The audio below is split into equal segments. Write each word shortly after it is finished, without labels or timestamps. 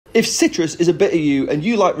If citrus is a bit of you and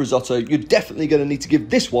you like risotto, you're definitely going to need to give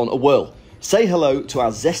this one a whirl. Say hello to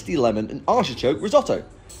our Zesty Lemon and Artichoke Risotto.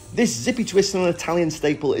 This zippy twist on an Italian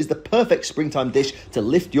staple is the perfect springtime dish to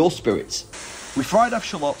lift your spirits. We fried our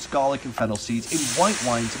shallots, garlic and fennel seeds in white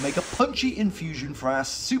wine to make a punchy infusion for our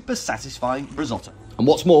super satisfying risotto. And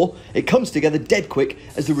what's more, it comes together dead quick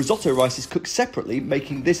as the risotto rice is cooked separately,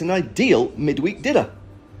 making this an ideal midweek dinner.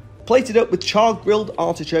 Plated up with char-grilled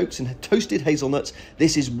artichokes and toasted hazelnuts,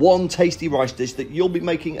 this is one tasty rice dish that you'll be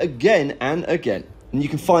making again and again. And you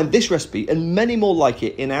can find this recipe and many more like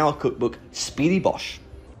it in our cookbook, Speedy BOSH.